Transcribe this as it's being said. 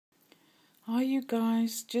Hi you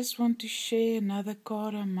guys, just want to share another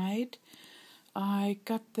card I made. I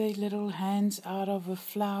cut the little hands out of a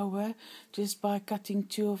flower just by cutting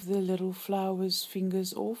two of the little flower's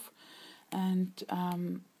fingers off, and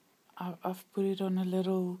I've put it on a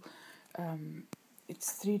little,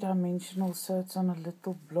 it's three-dimensional, so it's on a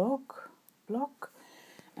little block.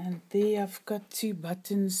 And there I've got two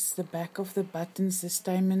buttons, the back of the buttons, the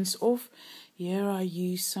stamens off. Here I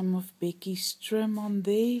use some of Becky's trim on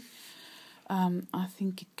there. I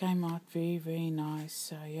think it came out very, very nice.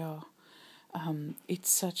 So yeah, it's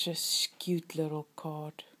such a cute little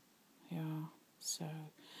card. Yeah, so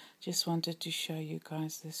just wanted to show you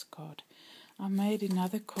guys this card. I made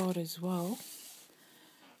another card as well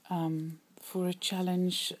for a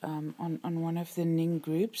challenge on one of the Ning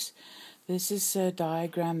groups. This is a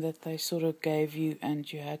diagram that they sort of gave you,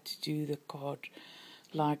 and you had to do the card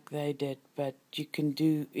like they did, but you can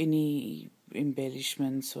do any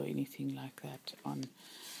embellishments or anything like that on,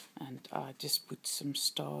 and I just put some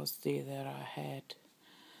stars there that I had,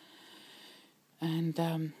 and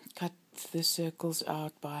cut the circles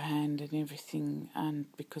out by hand and everything, and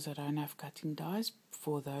because I don't have cutting dies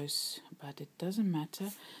for those, but it doesn't matter.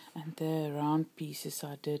 And the round pieces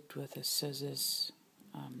I did with the scissors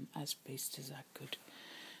as best as I could.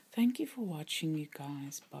 Thank you for watching, you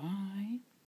guys. Bye.